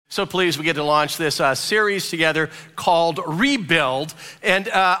So pleased we get to launch this series together called Rebuild. And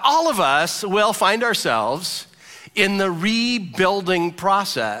all of us will find ourselves in the rebuilding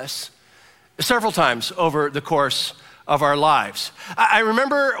process several times over the course of our lives. I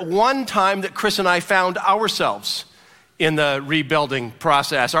remember one time that Chris and I found ourselves in the rebuilding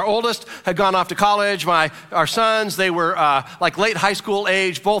process. Our oldest had gone off to college. Our sons, they were like late high school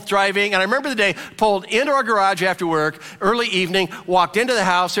age, both driving. And I remember the day, pulled into our garage after work, early evening, walked into the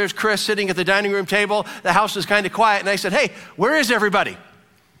house. There's Chris sitting at the dining room table. The house was kind of quiet. And I said, "Hey, where is everybody?"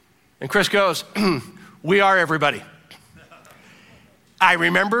 And Chris goes, "We are everybody." I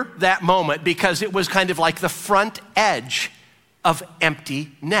remember that moment because it was kind of like the front edge of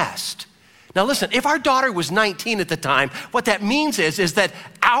empty nest. Now listen, if our daughter was 19 at the time, what that means is that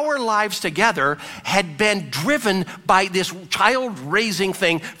our lives together had been driven by this child raising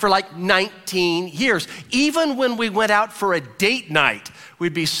thing for like 19 years. Even when we went out for a date night,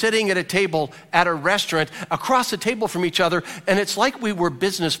 we'd be sitting at a table at a restaurant across the table from each other, and it's like we were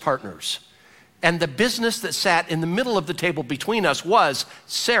business partners. And the business that sat in the middle of the table between us was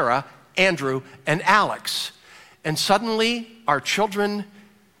Sarah, Andrew, and Alex. And suddenly our children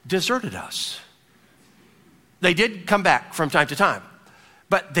deserted us. They did come back from time to time,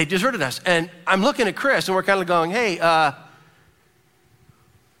 but they deserted us. And I'm looking at Chris and we're kind of going, "Hey,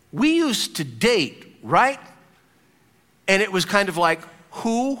 we used to date, right?" And it was kind of like,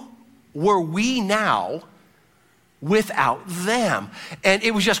 who were we now without them? And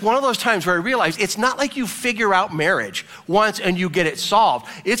it was just one of those times where I realized it's not like you figure out marriage once and you get it solved.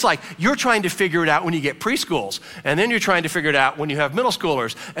 It's like you're trying to figure it out when you get preschools, and then you're trying to figure it out when you have middle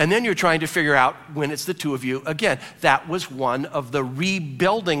schoolers, and then you're trying to figure out when it's the two of you again. That was one of the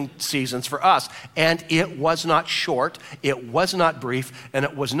rebuilding seasons for us, and it was not short, it was not brief, and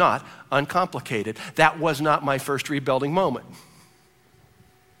it was not uncomplicated. That was not my first rebuilding moment.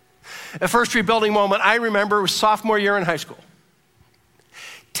 The first rebuilding moment I remember was sophomore year in high school.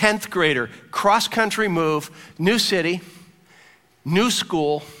 10th grader, cross-country move, new city, new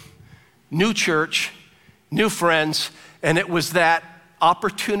school, new church, new friends, and it was that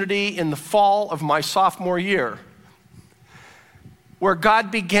opportunity in the fall of my sophomore year where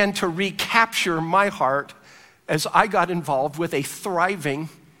God began to recapture my heart as I got involved with a thriving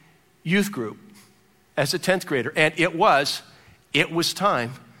youth group as a 10th grader. And it was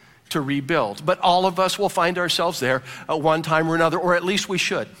time to rebuild. But all of us will find ourselves there at one time or another, or at least we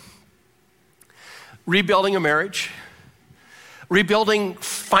should. Rebuilding a marriage, rebuilding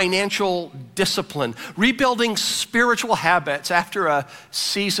financial discipline, rebuilding spiritual habits after a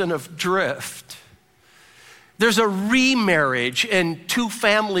season of drift. There's a remarriage and two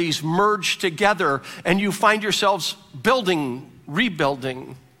families merge together and you find yourselves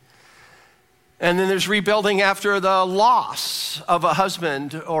rebuilding. And then there's rebuilding after the loss of a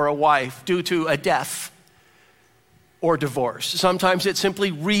husband or a wife due to a death or divorce. Sometimes it's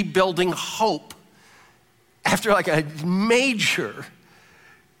simply rebuilding hope after like a major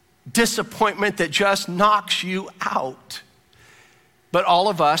disappointment that just knocks you out. But all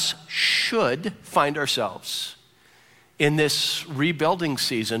of us should find ourselves in this rebuilding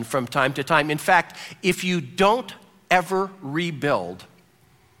season from time to time. In fact, if you don't ever rebuild,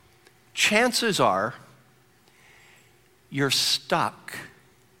 chances are you're stuck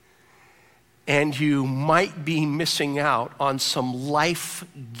and you might be missing out on some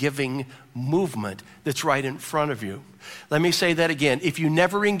life-giving movement that's right in front of you. Let me say that again. If you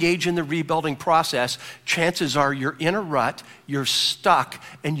never engage in the rebuilding process, chances are you're in a rut, you're stuck,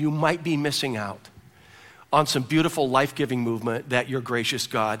 and you might be missing out on some beautiful life-giving movement that your gracious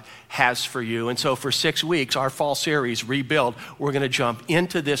God has for you. And so for 6 weeks, our fall series, Rebuild, we're gonna jump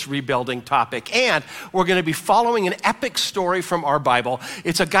into this rebuilding topic. And we're gonna be following an epic story from our Bible.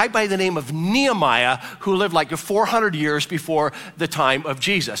 It's a guy by the name of Nehemiah who lived like 400 years before the time of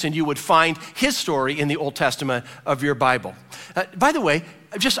Jesus. And you would find his story in the Old Testament of your Bible. By the way,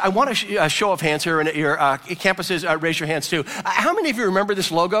 I want a show of hands here in your campuses, raise your hands too. How many of you remember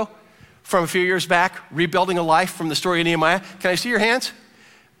this logo from a few years back, Rebuilding a Life from the story of Nehemiah? Can I see your hands?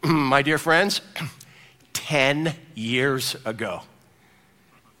 My dear friends, 10 years ago.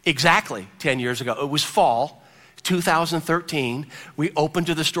 Exactly 10 years ago. It was fall 2013. We opened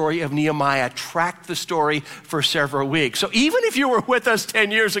to the story of Nehemiah, tracked the story for several weeks. So even if you were with us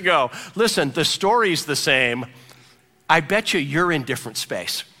 10 years ago, listen, the story's the same. I bet you're in different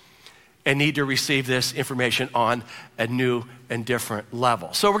space and need to receive this information on a new and different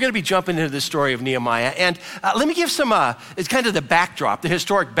level. So we're going to be jumping into the story of Nehemiah. And let me give some, it's kind of the backdrop, the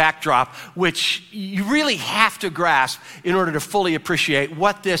historic backdrop, which you really have to grasp in order to fully appreciate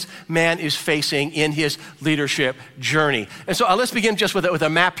what this man is facing in his leadership journey. And so let's begin just with a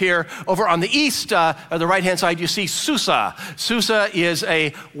map here. Over on the east, on the right-hand side, you see Susa. Susa is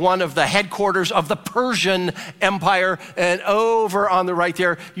one of the headquarters of the Persian Empire. And over on the right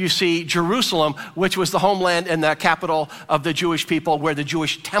there, you see Jerusalem, which was the homeland and the capital of the Jewish people, where the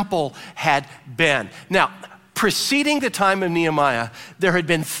Jewish temple had been. Now, preceding the time of Nehemiah, there had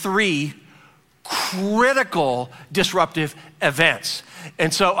been 3 critical disruptive events.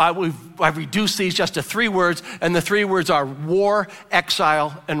 And so I've reduced these just to 3 words, and the 3 words are war,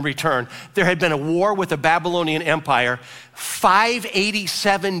 exile, and return. There had been a war with the Babylonian Empire.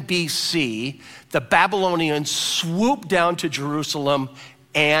 587 BC, the Babylonians swooped down to Jerusalem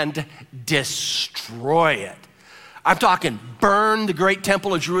and destroy it. I'm talking burn the great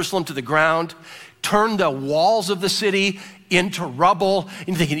temple of Jerusalem to the ground, turn the walls of the city into rubble. And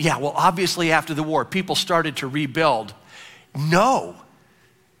you're thinking, yeah, well, obviously after the war, people started to rebuild. No,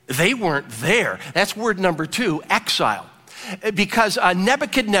 they weren't there. That's word number 2, exile. Because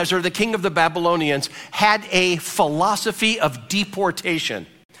Nebuchadnezzar, the king of the Babylonians, had a philosophy of deportation.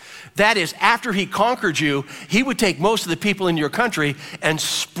 That is, after he conquered you, he would take most of the people in your country and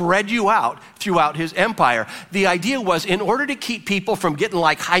spread you out throughout his empire. The idea was, in order to keep people from getting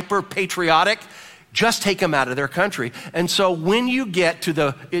like hyper-patriotic, just take them out of their country. And so when you get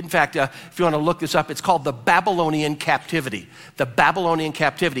to in fact, if you want to look this up, it's called the Babylonian captivity. The Babylonian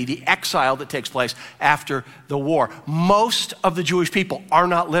captivity, the exile that takes place after the war. Most of the Jewish people are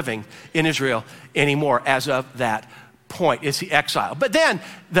not living in Israel anymore as of that point. It's the exile. But then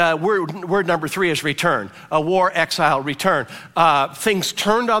the word number 3 is return. A war, exile, return. Things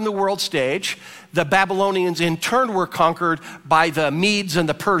turned on the world stage. The Babylonians in turn were conquered by the Medes and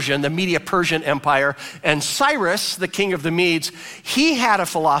the Media-Persian Empire. And Cyrus, the king of the Medes, he had a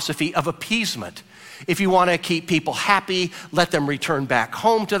philosophy of appeasement. If you want to keep people happy, let them return back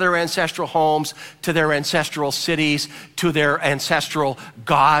home to their ancestral homes, to their ancestral cities, to their ancestral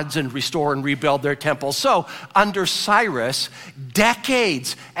gods, and restore and rebuild their temples. So under Cyrus,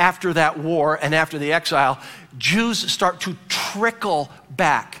 decades after that war and after the exile, Jews start to trickle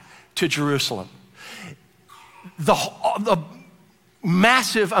back to Jerusalem. The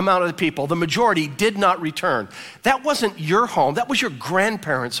massive amount of the people, the majority, did not return. That wasn't your home. That was your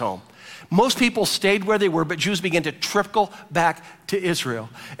grandparents' home. Most people stayed where they were, but Jews began to trickle back to Israel.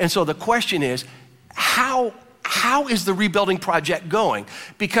 And so the question is, how is the rebuilding project going?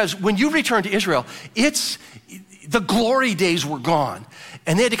 Because when you return to Israel, the glory days were gone.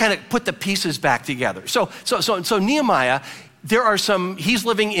 And they had to kind of put the pieces back together. So Nehemiah, he's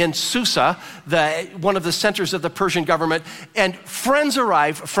living in Susa, one of the centers of the Persian government, and friends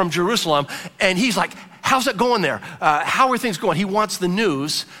arrive from Jerusalem, and he's like, how's it going there? How are things going? He wants the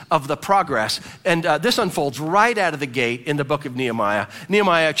news of the progress. And this unfolds right out of the gate in the book of Nehemiah.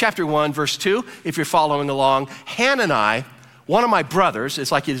 Nehemiah chapter 1, verse 2, if you're following along. Hanani, one of my brothers,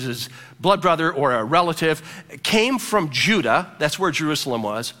 it's like his blood brother or a relative, came from Judah, that's where Jerusalem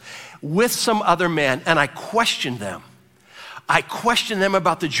was, with some other men, and I questioned them. I questioned them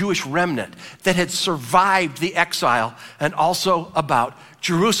about the Jewish remnant that had survived the exile and also about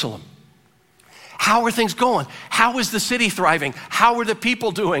Jerusalem. How are things going? How is the city thriving? How are the people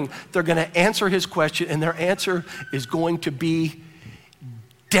doing? They're going to answer his question, and their answer is going to be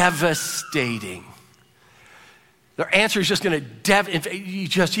devastating. Their answer is just going to, he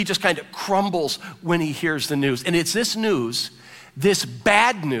just kind of crumbles when he hears the news. And it's this news, this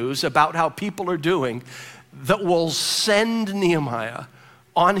bad news about how people are doing, that will send Nehemiah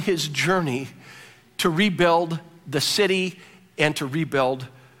on his journey to rebuild the city and to rebuild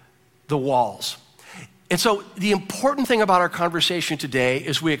the walls. And so the important thing about our conversation today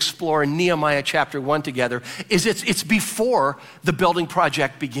as we explore Nehemiah chapter 1 together is it's before the building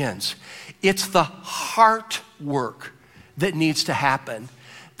project begins. It's the heart work that needs to happen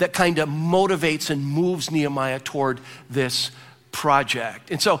that kind of motivates and moves Nehemiah toward this project.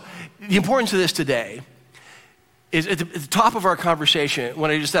 And so the importance of this today is at the top of our conversation,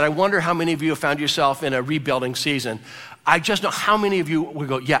 when I just said, I wonder how many of you have found yourself in a rebuilding season. I just know how many of you would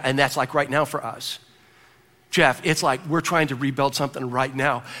go, yeah, and that's like right now for us. Jeff, it's like we're trying to rebuild something right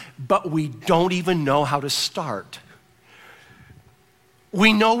now, but we don't even know how to start.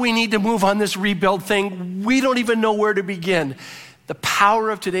 We know we need to move on this rebuild thing. We don't even know where to begin. The power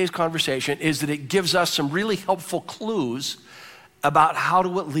of today's conversation is that it gives us some really helpful clues about how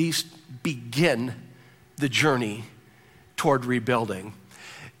to at least begin the journey toward rebuilding.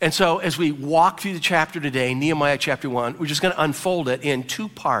 And so as we walk through the chapter today, Nehemiah chapter 1, we're just going to unfold it in two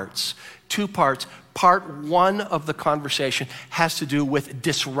parts. Part one of the conversation has to do with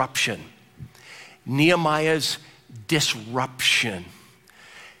disruption. Nehemiah's disruption.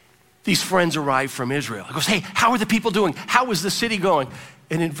 These friends arrive from Israel. He goes, hey, how are the people doing? How is the city going?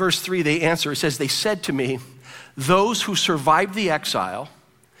 And in verse 3, they answer. It says, they said to me, those who survived the exile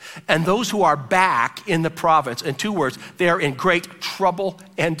and those who are back in the province, in 2 words, they are in great trouble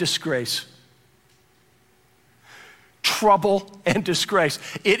and disgrace. Trouble and disgrace.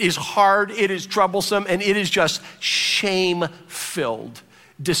 It is hard, it is troublesome, and it is just shame-filled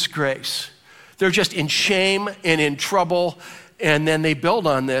disgrace. They're just in shame and in trouble, and then they build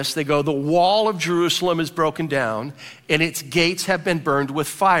on this. They go, the wall of Jerusalem is broken down, and its gates have been burned with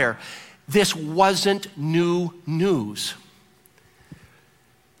fire. This wasn't new news.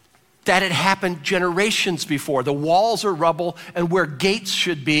 That had happened generations before. The walls are rubble, and where gates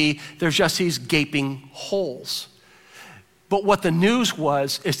should be, there's just these gaping holes. But what the news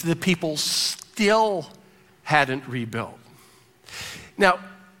was is that the people still hadn't rebuilt. Now,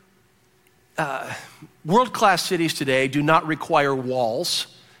 world-class cities today do not require walls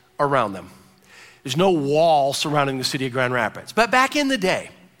around them. There's no wall surrounding the city of Grand Rapids. But back in the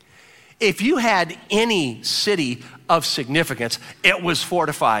day, if you had any city of significance, it was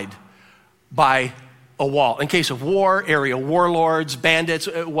fortified by a wall. In case of war, area warlords, bandits,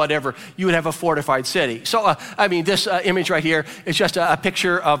 whatever, you would have a fortified city. So, this image right here is just a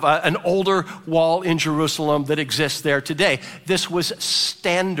picture of an older wall in Jerusalem that exists there today. This was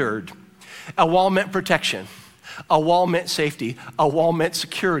standard. A wall meant protection. A wall meant safety. A wall meant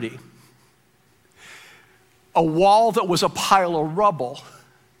security. A wall that was a pile of rubble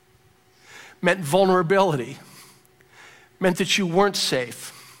meant vulnerability, meant that you weren't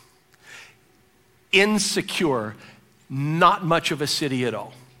safe, insecure, not much of a city at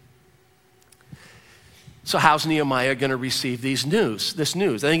all. So how's Nehemiah going to receive this news?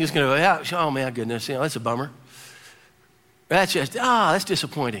 I think he's going to go, yeah, oh my goodness, that's a bummer. That's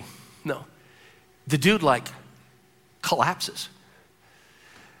disappointing. No. The dude collapses.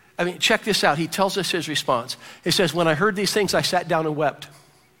 Check this out. He tells us his response. He says, when I heard these things, I sat down and wept.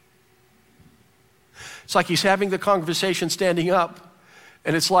 It's like he's having the conversation standing up,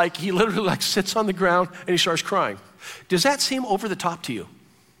 and it's like he literally sits on the ground and he starts crying. Does that seem over the top to you?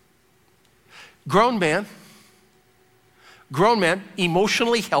 Grown man,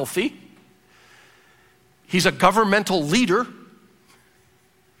 emotionally healthy. He's a governmental leader.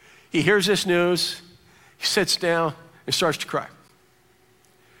 He hears this news, he sits down and starts to cry.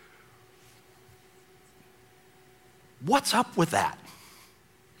 What's up with that?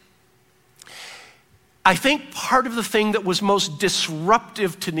 I think part of the thing that was most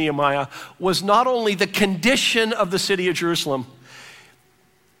disruptive to Nehemiah was not only the condition of the city of Jerusalem,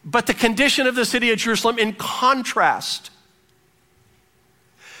 but the condition of the city of Jerusalem in contrast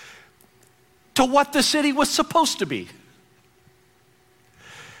to what the city was supposed to be.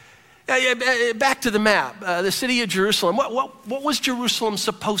 Back to the map, the city of Jerusalem. What was Jerusalem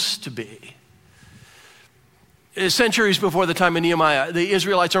supposed to be? Centuries before the time of Nehemiah, the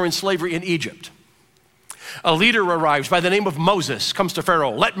Israelites are in slavery in Egypt. A leader arrives by the name of Moses, comes to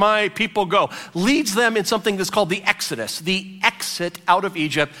Pharaoh, let my people go, leads them in something that's called the Exodus, the exit out of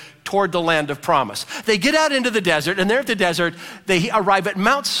Egypt toward the land of promise. They get out into the desert, and there at the desert, they arrive at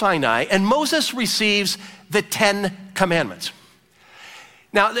Mount Sinai, and Moses receives the 10 Commandments.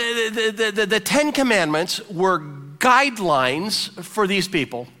 Now, the 10 Commandments were guidelines for these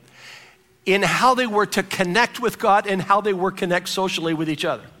people in how they were to connect with God and how they were to connect socially with each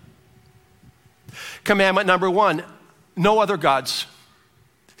other. Commandment number 1, no other gods.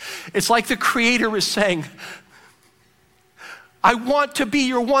 It's like the Creator is saying, I want to be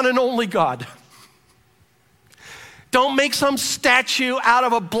your one and only God. Don't make some statue out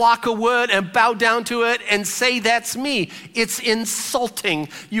of a block of wood and bow down to it and say that's me. It's insulting.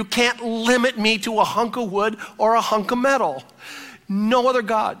 You can't limit me to a hunk of wood or a hunk of metal. No other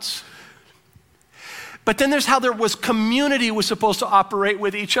gods. But then there's how community was supposed to operate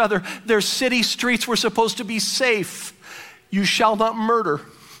with each other. Their city streets were supposed to be safe. You shall not murder.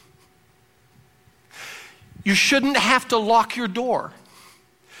 You shouldn't have to lock your door.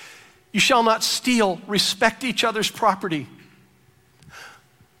 You shall not steal. Respect each other's property.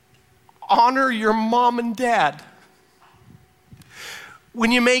 Honor your mom and dad.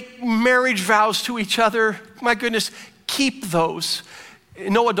 When you make marriage vows to each other, my goodness, keep those.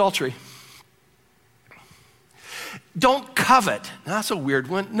 No adultery. Don't covet. That's a weird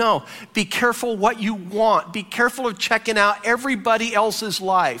one. No, be careful what you want. Be careful of checking out everybody else's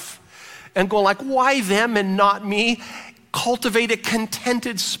life and going why them and not me? Cultivate a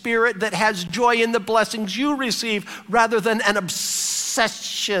contented spirit that has joy in the blessings you receive rather than an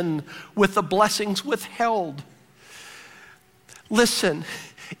obsession with the blessings withheld. Listen,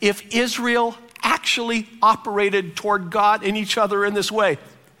 if Israel actually operated toward God and each other in this way,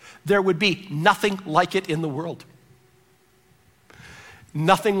 there would be nothing like it in the world.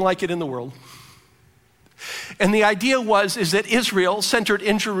 Nothing like it in the world. And the idea is that Israel, centered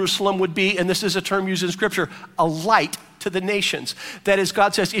in Jerusalem, would be, and this is a term used in Scripture, a light to the nations. That is,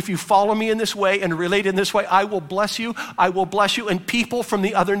 God says, if you follow me in this way and relate in this way, I will bless you, and people from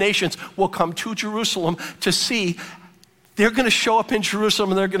the other nations will come to Jerusalem to see. They're going to show up in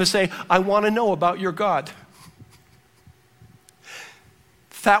Jerusalem and they're going to say, I want to know about your God.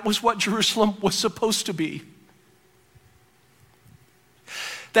 That was what Jerusalem was supposed to be.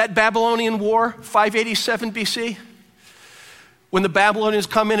 That Babylonian war, 587 BC, when the Babylonians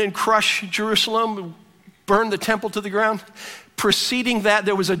come in and crush Jerusalem, burn the temple to the ground, preceding that,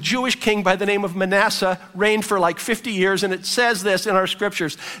 there was a Jewish king by the name of Manasseh, reigned for like 50 years, and it says this in our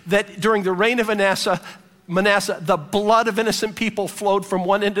scriptures, that during the reign of Manasseh, the blood of innocent people flowed from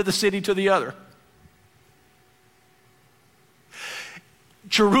one end of the city to the other.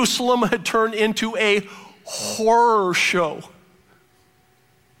 Jerusalem had turned into a horror show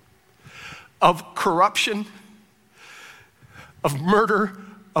of corruption, of murder,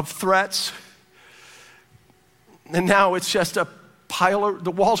 of threats. And now it's just the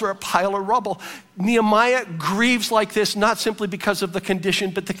walls are a pile of rubble. Nehemiah grieves like this, not simply because of the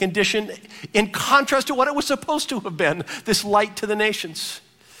condition, but the condition in contrast to what it was supposed to have been, this light to the nations.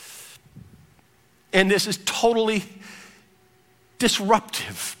 And this is totally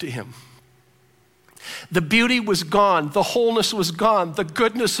disruptive to him. The beauty was gone. The wholeness was gone. The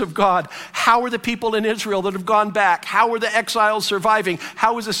goodness of God. How are the people in Israel that have gone back? How are the exiles surviving?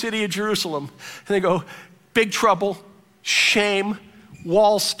 How is the city of Jerusalem? And they go, big trouble, shame,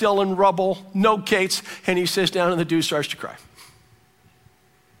 walls still in rubble, no gates. And he sits down and the dude starts to cry.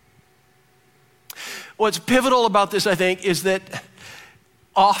 What's pivotal about this, I think, is that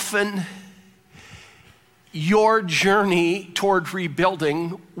often your journey toward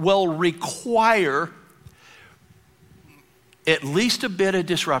rebuilding will require at least a bit of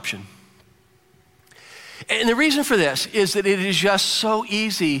disruption. And the reason for this is that it is just so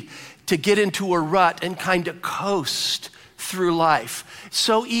easy to get into a rut and kind of coast through life.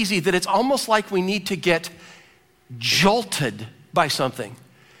 So easy that it's almost like we need to get jolted by something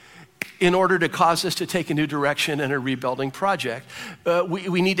in order to cause us to take a new direction in a rebuilding project.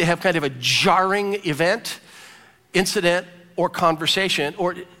 We need to have kind of a jarring event, incident, or conversation,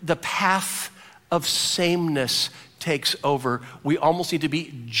 or the path of sameness takes over. We almost need to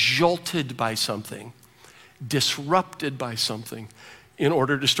be jolted by something, disrupted by something in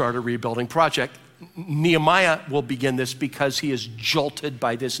order to start a rebuilding project. Nehemiah will begin this because he is jolted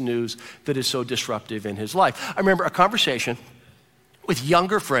by this news that is so disruptive in his life. I remember a conversation with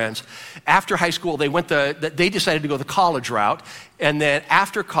younger friends. After high school, they decided to go the college route. And then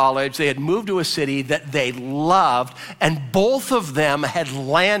after college, they had moved to a city that they loved. And both of them had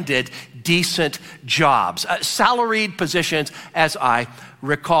landed decent jobs, salaried positions, as I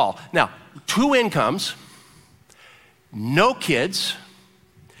recall. Now, 2 incomes, no kids,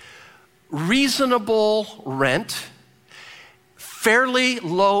 reasonable rent, fairly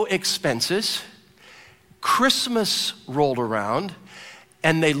low expenses. Christmas rolled around,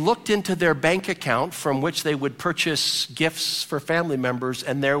 and they looked into their bank account from which they would purchase gifts for family members,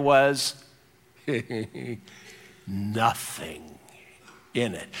 and there was nothing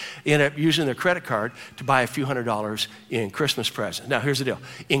in it. Ended up using their credit card to buy a few $100s in Christmas presents. Now, here's the deal.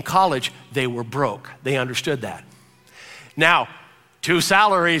 In college, they were broke. They understood that. Now, 2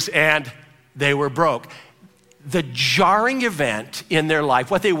 salaries, and they were broke. The jarring event in their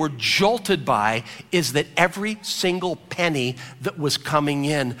life, what they were jolted by, is that every single penny that was coming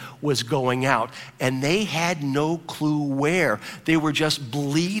in was going out. And they had no clue where. They were just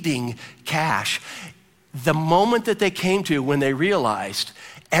bleeding cash. The moment that they came to, when they realized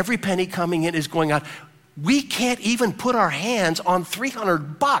every penny coming in is going out, we can't even put our hands on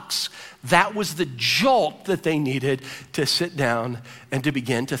 $300. That was the jolt that they needed to sit down and to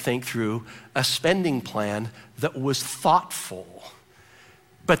begin to think through a spending plan that was thoughtful.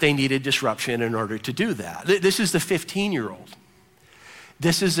 But they needed disruption in order to do that. This is the 15-year-old.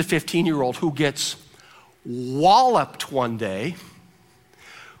 This is the 15-year-old who gets walloped one day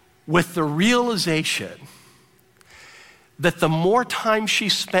with the realization that the more time she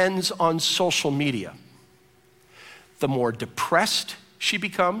spends on social media, the more depressed she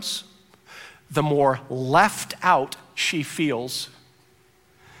becomes, the more left out she feels,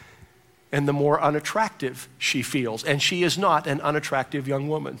 and the more unattractive she feels. And she is not an unattractive young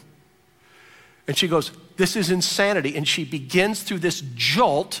woman. And she goes, this is insanity. And she begins through this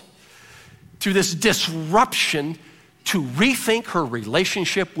jolt, through this disruption, to rethink her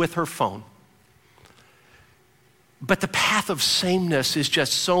relationship with her phone. But the path of sameness is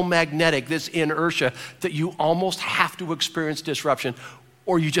just so magnetic, this inertia, that you almost have to experience disruption,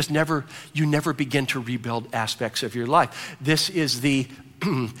 or you never begin to rebuild aspects of your life. This is the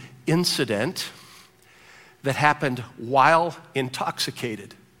incident that happened while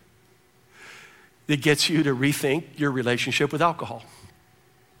intoxicated that gets you to rethink your relationship with alcohol.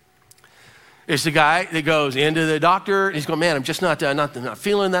 It's the guy that goes into the doctor, and he's going, man, I'm just not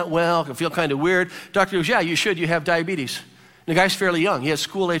feeling that well. I feel kind of weird. Doctor goes, yeah, you should. You have diabetes. And the guy's fairly young. He has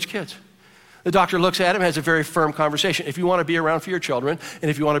school-age kids. The doctor looks at him, has a very firm conversation. If you want to be around for your children, and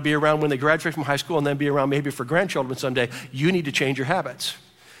if you want to be around when they graduate from high school and then be around maybe for grandchildren someday, you need to change your habits.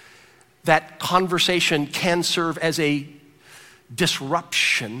 That conversation can serve as a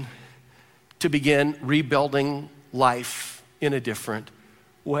disruption to begin rebuilding life in a different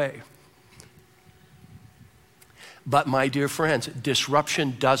way. But my dear friends,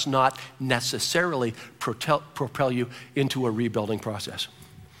 disruption does not necessarily propel you into a rebuilding process.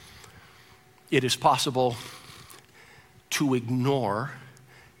 It is possible to ignore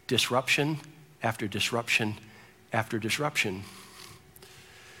disruption after disruption after disruption,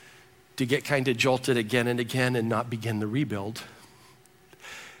 to get kind of jolted again and again and not begin the rebuild.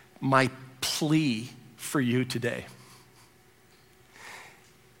 My plea for you today,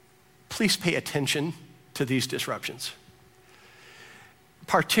 please pay attention to these disruptions,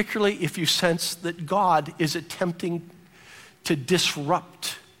 particularly if you sense that God is attempting to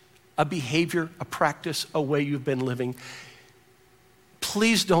disrupt a behavior, a practice, a way you've been living.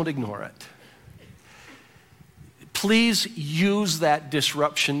 Please don't ignore it. Please use that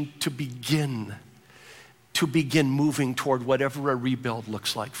disruption to begin moving toward whatever a rebuild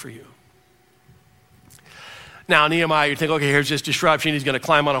looks like for you. Now, Nehemiah, you think, okay, here's this disruption. He's going to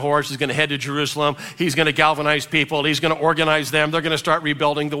climb on a horse. He's going to head to Jerusalem. He's going to galvanize people. He's going to organize them. They're going to start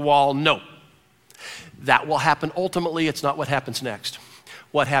rebuilding the wall. No. That will happen ultimately. It's not what happens next.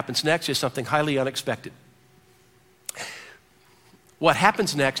 What happens next is something highly unexpected. What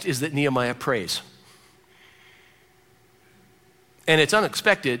happens next is that Nehemiah prays. And it's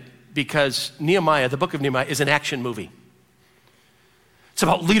unexpected because Nehemiah, the book of Nehemiah, is an action movie. It's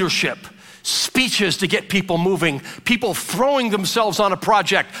about leadership, speeches to get people moving, people throwing themselves on a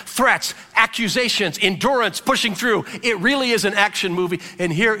project, threats, accusations, endurance, pushing through. It really is an action movie.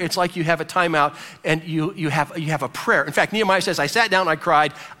 And here it's like you have a timeout and you have a prayer. In fact, Nehemiah says, I sat down, I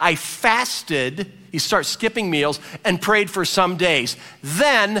cried, I fasted. He starts skipping meals and prayed for some days.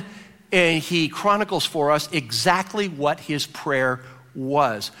 Then he chronicles for us exactly what his prayer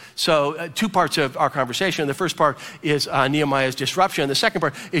was. So two parts of our conversation. The first part is Nehemiah's disruption. The second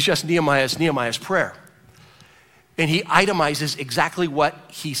part is just Nehemiah's prayer. And he itemizes exactly what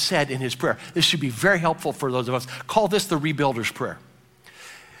he said in his prayer. This should be very helpful for those of us. Call this the rebuilder's prayer.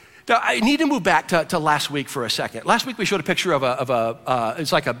 Now, I need to move back to last week for a second. Last week we showed a picture of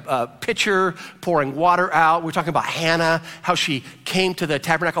it's like a pitcher pouring water out. We're talking about Hannah, how she came to the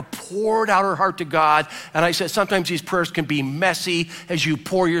tabernacle, poured out her heart to God. And I said, sometimes these prayers can be messy as you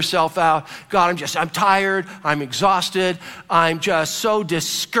pour yourself out. God, I'm tired, I'm exhausted, I'm just so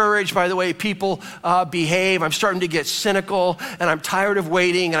discouraged by the way people behave. I'm starting to get cynical and I'm tired of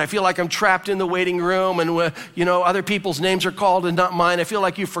waiting and I feel like I'm trapped in the waiting room and other people's names are called and not mine. I feel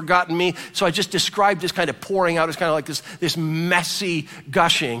like you've forgotten me. So I just described this kind of pouring out as kind of like this messy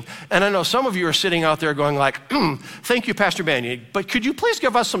gushing. And I know some of you are sitting out there going like, thank you, Pastor Manion, but could you please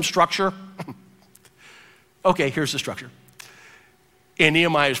give us some structure? Okay, here's the structure. In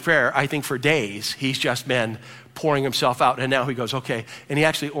Nehemiah's prayer, I think for days, he's just been pouring himself out. And now he goes, okay. And he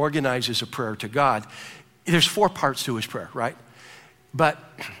actually organizes a prayer to God. There's 4 parts to his prayer, right? But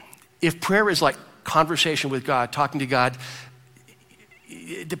if prayer is like conversation with God, talking to God,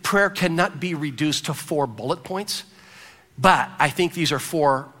 the prayer cannot be reduced to 4 bullet points, but I think these are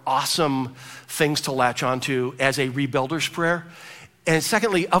 4 awesome things to latch onto as a rebuilder's prayer. And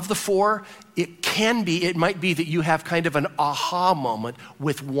secondly, of the 4, it might be that you have kind of an aha moment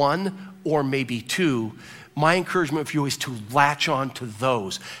with 1 or maybe 2. My encouragement for you is to latch on to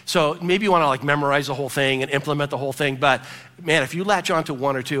those. So maybe you want to like memorize the whole thing and implement the whole thing, but man, if you latch on to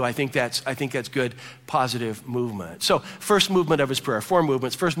 1 or 2, I think that's good, positive movement. So first movement of his prayer, 4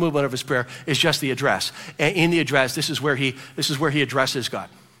 movements. First movement of his prayer is just the address. And in the address, this is where he addresses God.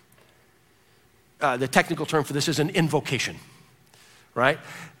 The technical term for this is an invocation, right?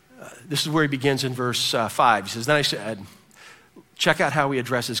 This is where he begins in verse 5. He says, then I said, check out how he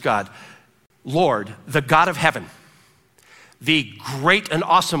addresses God. Lord, the God of heaven, the great and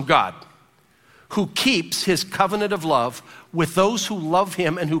awesome God, who keeps his covenant of love with those who love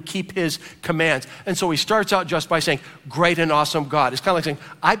him and who keep his commands. And so he starts out just by saying, great and awesome God. It's kind of like saying,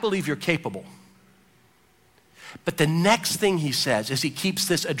 I believe you're capable. But the next thing he says as he keeps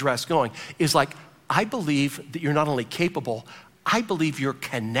this address going is like, I believe that you're not only capable, I believe you're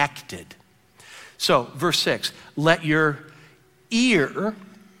connected. So verse 6, let your ear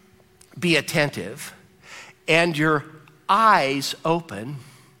be attentive and your eyes open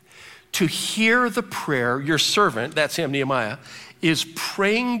to hear the prayer your servant, that's him, Nehemiah, is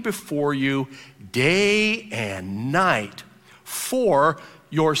praying before you day and night for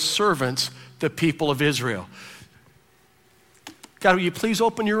your servants, the people of Israel. God, will you please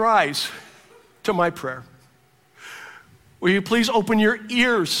open your eyes to my prayer? Will you please open your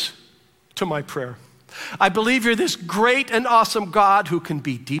ears to my prayer? I believe you're this great and awesome God who can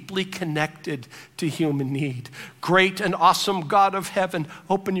be deeply connected to human need. Great and awesome God of heaven,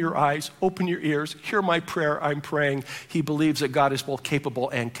 open your eyes, open your ears, hear my prayer I'm praying. He believes that God is both capable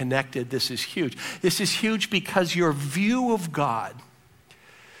and connected. This is huge. This is huge because your view of God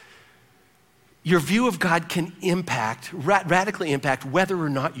can radically impact whether or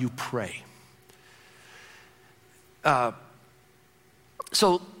not you pray.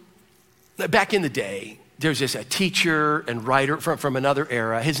 So back in the day, there's this a teacher and writer from another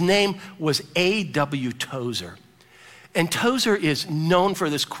era. His name was A.W. Tozer. And Tozer is known for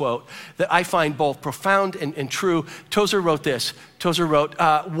this quote that I find both profound and true. Tozer wrote this. Tozer wrote,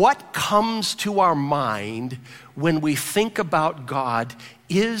 what comes to our mind when we think about God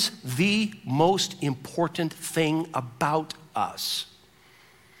is the most important thing about us.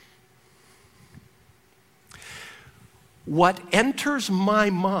 What enters my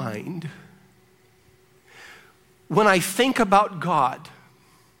mind when I think about God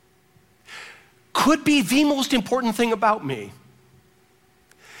could be the most important thing about me.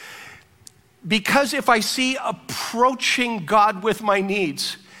 Because if I see approaching God with my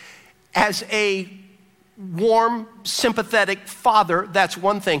needs as a warm, sympathetic father, that's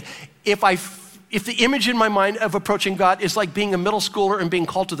one thing. If the image in my mind of approaching God is like being a middle schooler and being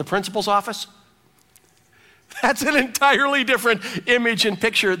called to the principal's office, that's an entirely different image and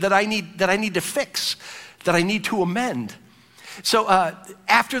picture that I need to fix, that I need to amend. So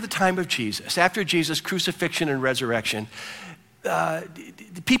after the time of Jesus, after Jesus' crucifixion and resurrection,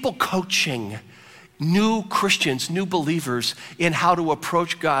 people coaching new Christians, new believers in how to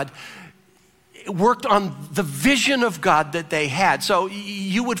approach God worked on the vision of God that they had. So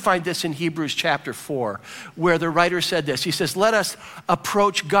you would find this in Hebrews chapter 4, where the writer said this. He says, let us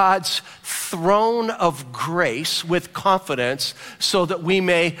approach God's throne of grace with confidence so that we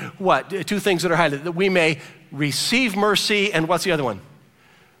may, what? Two things that are highlighted. That we may receive mercy, and what's the other one?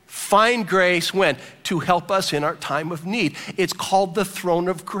 Find grace when? To help us in our time of need. It's called the throne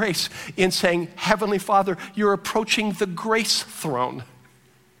of grace in saying, Heavenly Father, you're approaching the grace throne.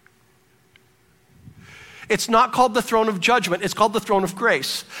 It's not called the throne of judgment. It's called the throne of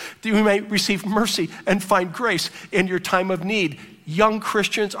grace. That you may receive mercy and find grace in your time of need. Young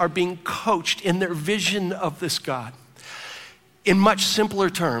Christians are being coached in their vision of this God. In much simpler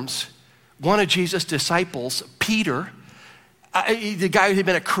terms, one of Jesus' disciples, Peter, the guy who had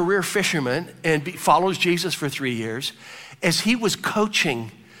been a career fisherman and follows Jesus for 3 years, as he was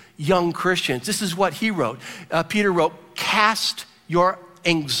coaching young Christians, this is what he wrote. Peter wrote, cast your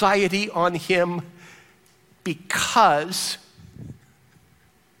anxiety on him because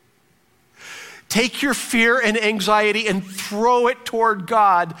take your fear and anxiety and throw it toward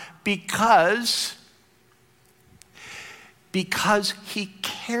God because he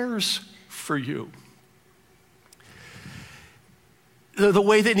cares for you. The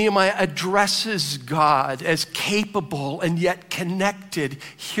way that Nehemiah addresses God as capable and yet connected,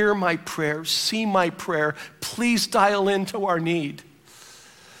 hear my prayer, see my prayer, please dial into our need.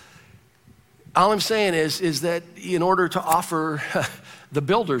 All I'm saying is that in order to offer the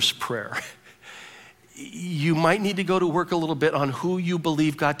builder's prayer, you might need to go to work a little bit on who you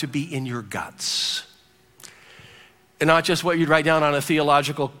believe God to be in your guts. And not just what you'd write down on a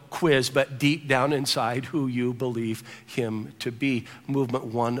theological quiz, but deep down inside who you believe him to be. Movement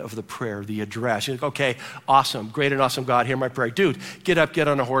 1 of the prayer, the address. You're like, okay, awesome, great and awesome God, hear my prayer. Dude, get up, get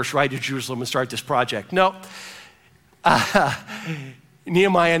on a horse, ride to Jerusalem and start this project. No.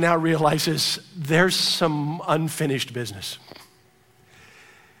 Nehemiah now realizes there's some unfinished business.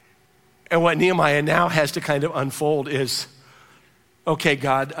 And what Nehemiah now has to kind of unfold is, okay,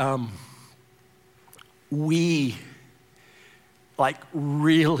 God, we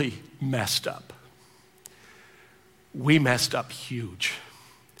really messed up. We messed up huge.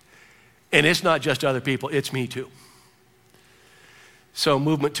 And it's not just other people, it's me too. So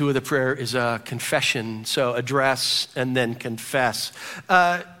movement 2 of the prayer is a confession. So address and then confess.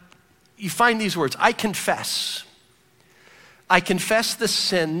 You find these words, I confess. I confess the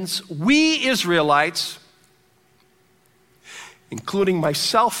sins we Israelites, including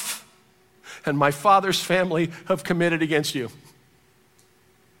myself and my father's family, have committed against you.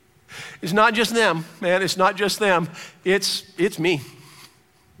 It's not just them, man. It's not just them. It's me.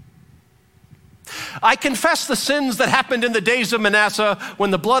 I confess the sins that happened in the days of Manasseh when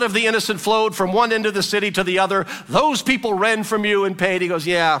the blood of the innocent flowed from one end of the city to the other. Those people ran from you and paid. He goes,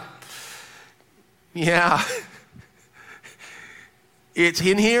 yeah. It's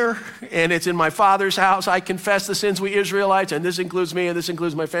in here and it's in my father's house. I confess the sins we Israelites, and this includes me and this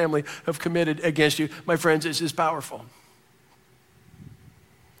includes my family, have committed against you. My friends, this is powerful.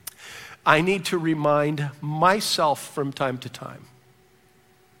 I need to remind myself from time to time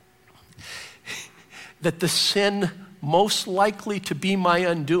that the sin most likely to be my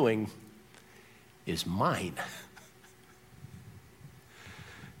undoing is mine.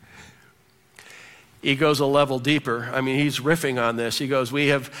 He goes a level deeper. I mean, he's riffing on this. He goes, we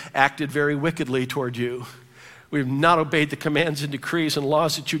have acted very wickedly toward you. We've not obeyed the commands and decrees and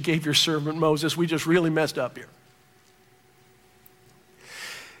laws that you gave your servant Moses. We just really messed up here.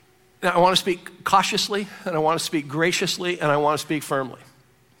 Now, I want to speak cautiously, and I want to speak graciously, and I want to speak firmly.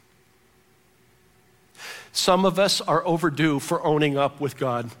 Some of us are overdue for owning up with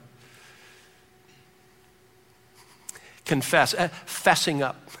God. Confess, fessing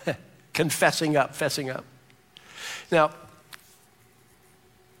up. Confessing up, fessing up. Now,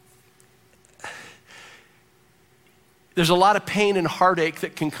 there's a lot of pain and heartache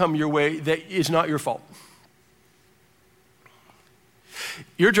that can come your way that is not your fault.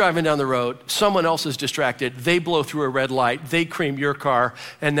 You're driving down the road, someone else is distracted, they blow through a red light, they cream your car,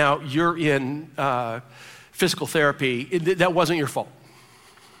 and now you're in physical therapy. That wasn't your fault.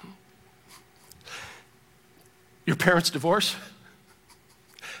 Your parents' divorce?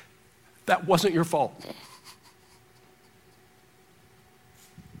 That wasn't your fault.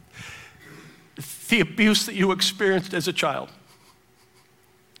 The abuse that you experienced as a child.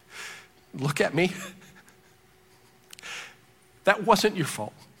 Look at me. That wasn't your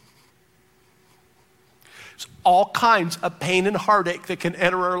fault. There's all kinds of pain and heartache that can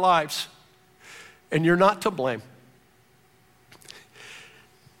enter our lives, and you're not to blame.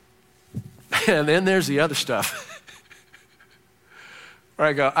 And then there's the other stuff. Where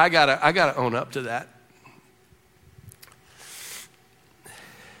I go, I gotta own up to that.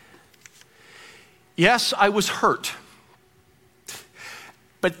 Yes, I was hurt.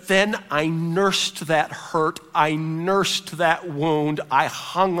 But then I nursed that hurt. I nursed that wound. I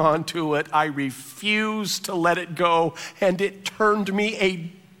hung on to it. I refused to let it go. And it turned me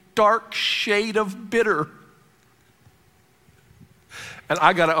a dark shade of bitter. And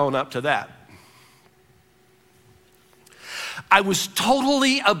I got to own up to that. I was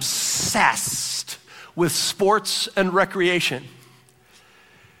totally obsessed with sports and recreation.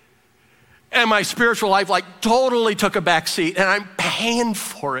 And my spiritual life totally took a back seat, and I'm paying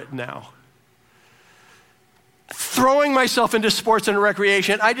for it now. Throwing myself into sports and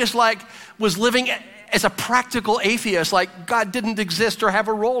recreation, I just was living as a practical atheist, like God didn't exist or have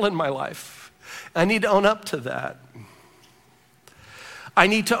a role in my life. I need to own up to that. I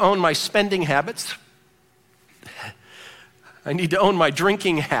need to own my spending habits. I need to own my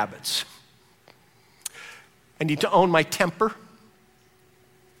drinking habits. I need to own my temper.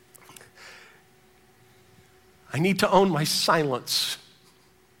 I need to own my silence.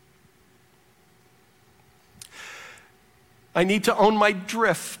 I need to own my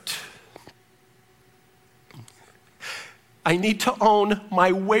drift. I need to own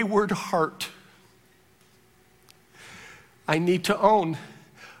my wayward heart. I need to own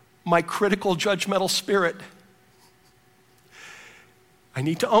my critical, judgmental spirit. I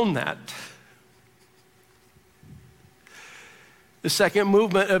need to own that. The second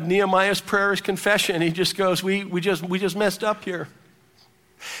movement of Nehemiah's prayer is confession. He just goes, we just messed up here.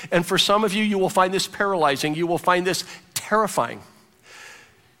 And for some of you, you will find this paralyzing. You will find this terrifying.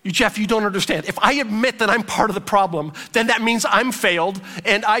 Jeff, you don't understand. If I admit that I'm part of the problem, then that means I'm failed,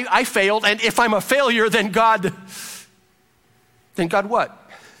 and I failed, and if I'm a failure, then God what?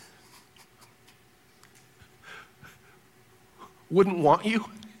 Wouldn't want you?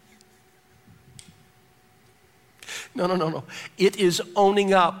 No. It is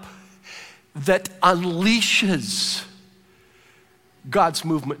owning up that unleashes God's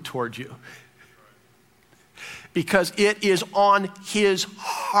movement toward you. Because it is on his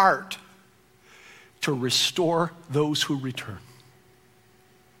heart to restore those who return.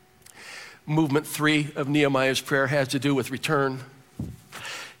 Movement 3 of Nehemiah's prayer has to do with return.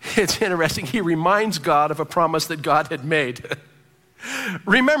 It's interesting. He reminds God of a promise that God had made.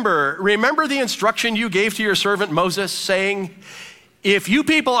 Remember the instruction you gave to your servant Moses, saying, if you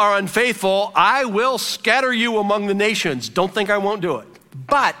people are unfaithful, I will scatter you among the nations. Don't think I won't do it.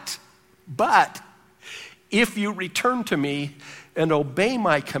 But if you return to me and obey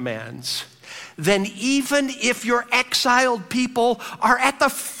my commands, then even if your exiled people are at the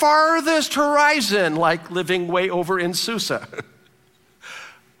farthest horizon, like living way over in Susa,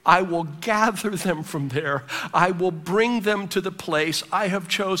 I will gather them from there. I will bring them to the place I have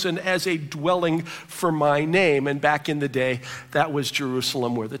chosen as a dwelling for my name. And back in the day, that was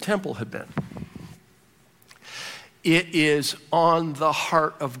Jerusalem where the temple had been. It is on the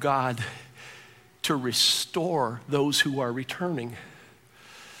heart of God to restore those who are returning.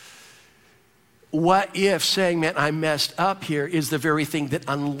 What if saying, man, I messed up here is the very thing that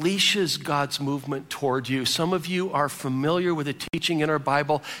unleashes God's movement toward you? Some of you are familiar with a teaching in our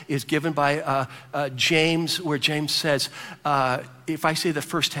Bible is given by James, where James says, if I say the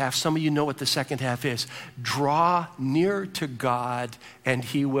first half, some of you know what the second half is. Draw near to God and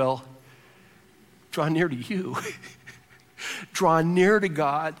he will draw near to you. Draw near to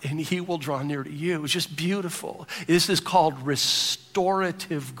God and he will draw near to you. It's just beautiful. This is called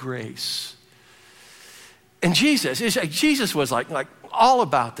restorative grace. And Jesus was like all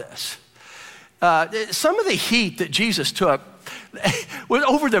about this. Some of the heat that Jesus took was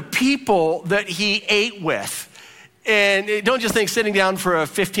over the people that he ate with. And don't just think sitting down for a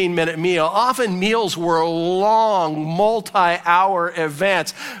 15-minute meal. Often meals were long, multi-hour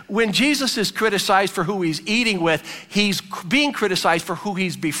events. When Jesus is criticized for who he's eating with, he's being criticized for who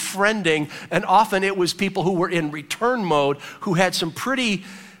he's befriending. And often it was people who were in return mode who had some pretty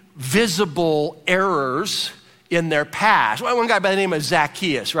visible errors in their past. One guy by the name of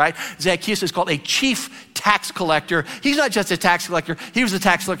Zacchaeus, right? Zacchaeus is called a chief tax collector. He's not just a tax collector. He was a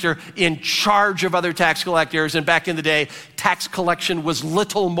tax collector in charge of other tax collectors. And back in the day, tax collection was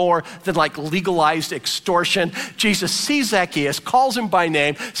little more than like legalized extortion. Jesus sees Zacchaeus, calls him by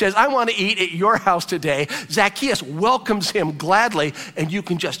name, says, I want to eat at your house today. Zacchaeus welcomes him gladly, and you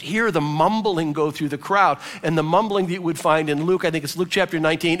can just hear the mumbling go through the crowd. And the mumbling that you would find in Luke, I think it's Luke chapter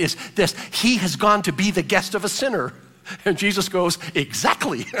 19, is this: he has gone to be the guest of a sinner. And Jesus goes,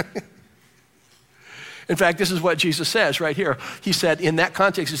 exactly. In fact, this is what Jesus says right here. He said, in that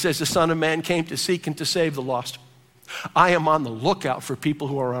context, he says, the Son of Man came to seek and to save the lost. I am on the lookout for people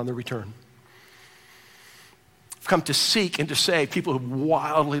who are on the return. I've come to seek and to save people who have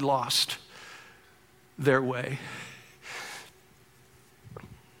wildly lost their way.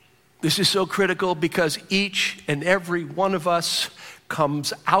 This is so critical because each and every one of us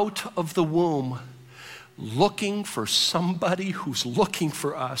comes out of the womb looking for somebody who's looking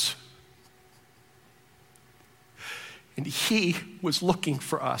for us. And he was looking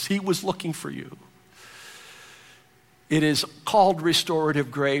for us. He was looking for you. It is called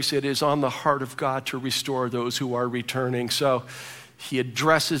restorative grace. It is on the heart of God to restore those who are returning. So he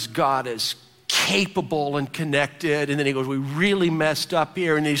addresses God as capable and connected. And then he goes, we really messed up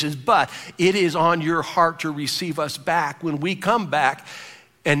here. And he says, but it is on your heart to receive us back when we come back.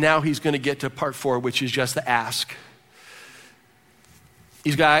 And now he's going to get to part 4, which is just the ask.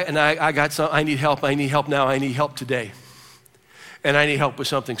 I need help. I need help now. I need help today. And I need help with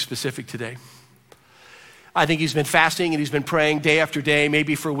something specific today. I think he's been fasting and he's been praying day after day,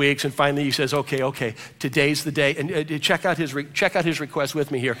 maybe for weeks. And finally he says, okay, today's the day. And check out his request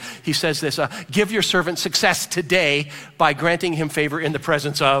with me here. He says this, give your servant success today by granting him favor in the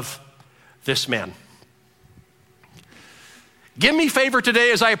presence of this man. Give me favor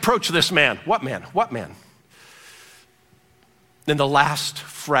today as I approach this man. What man? What man? Then the last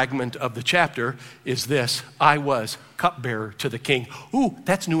fragment of the chapter is this: I was cupbearer to the king. Ooh,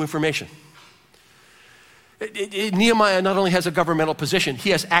 that's new information. Nehemiah not only has a governmental position, he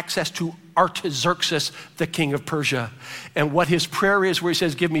has access to Artaxerxes, the king of Persia. And what his prayer is, where he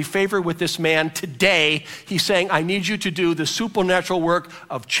says, give me favor with this man today, he's saying, I need you to do the supernatural work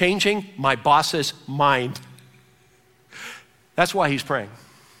of changing my boss's mind. That's why he's praying.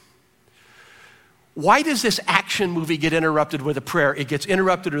 Why does this action movie get interrupted with a prayer? It gets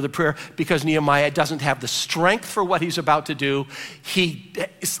interrupted with a prayer because Nehemiah doesn't have the strength for what he's about to do.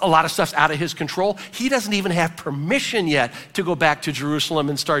 A lot of stuff's out of his control. He doesn't even have permission yet to go back to Jerusalem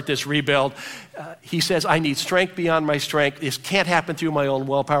and start this rebuild. He says, I need strength beyond my strength. This can't happen through my own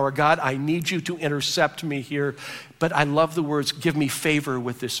willpower. God, I need you to intercept me here. But I love the words, give me favor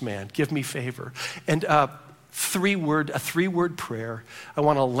with this man. Give me favor. And a three-word prayer. I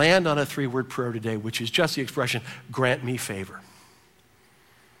want to land on a 3-word prayer today, which is just the expression, grant me favor.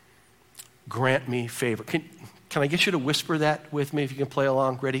 grant me favor. Can I get you to whisper that with me if you can play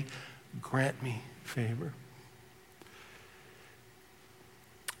along? Ready? Grant me favor.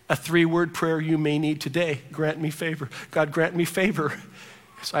 A 3-word prayer you may need today. Grant me favor. God, grant me favor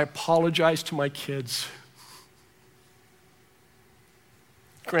as I apologize to my kids.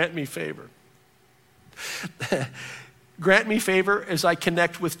 Grant me favor. Grant me favor as I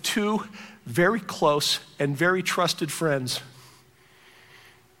connect with 2 very close and very trusted friends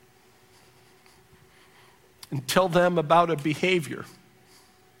and tell them about a behavior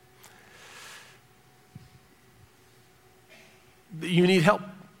that you need help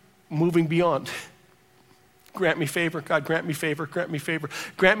moving beyond. Grant me favor. God, grant me favor. Grant me favor.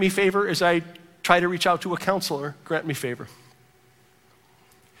 Grant me favor as I try to reach out to a counselor. Grant me favor.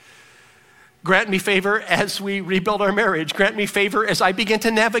 Grant me favor as we rebuild our marriage. Grant me favor as I begin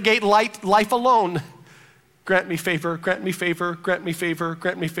to navigate life alone. Grant me favor, grant me favor, grant me favor,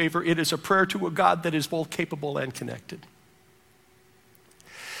 grant me favor. It is a prayer to a God that is both capable and connected.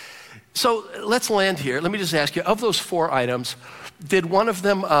 So let's land here. Let me just ask you, of those 4 items, did one of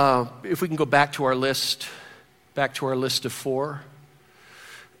them, if we can go back to our list of 4,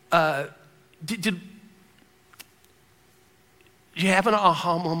 did you have an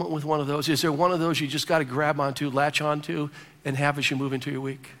aha moment with one of those? Is there one of those you just got to grab onto, latch onto, and have as you move into your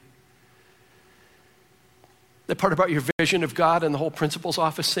week? That part about your vision of God and the whole principal's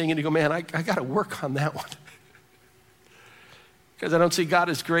office thing, and you go, man, I got to work on that one. Because I don't see God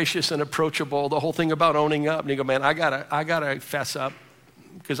as gracious and approachable. The whole thing about owning up, and you go, man, I gotta fess up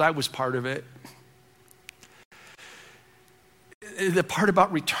because I was part of it. The part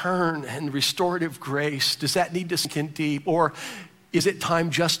about return and restorative grace, does that need to sink in deep? Or is it time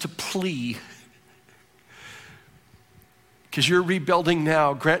just to plea? Because you're rebuilding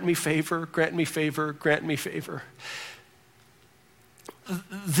now. Grant me favor, grant me favor, grant me favor.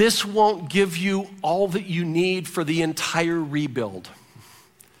 This won't give you all that you need for the entire rebuild.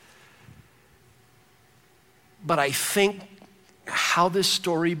 But I think how this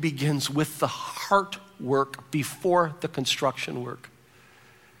story begins with the heart work before the construction work.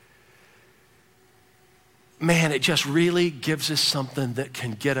 Man, it just really gives us something that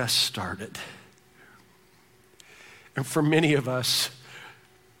can get us started. And for many of us,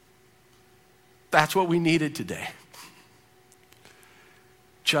 that's what we needed today.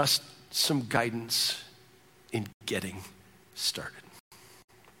 Just some guidance in getting started.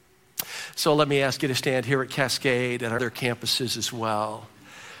 So let me ask you to stand here at Cascade and other campuses as well.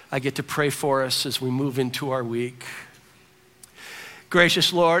 I get to pray for us as we move into our week.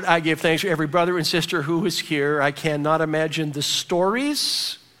 Gracious Lord, I give thanks for every brother and sister who is here. I cannot imagine the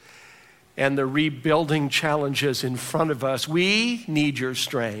stories and the rebuilding challenges in front of us. We need your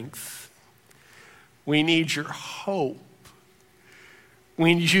strength. We need your hope.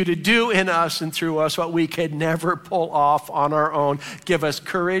 We need you to do in us and through us what we could never pull off on our own. Give us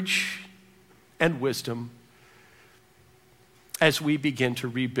courage and wisdom as we begin to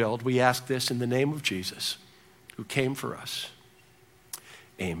rebuild. We ask this in the name of Jesus, who came for us.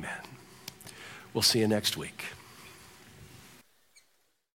 Amen. We'll see you next week.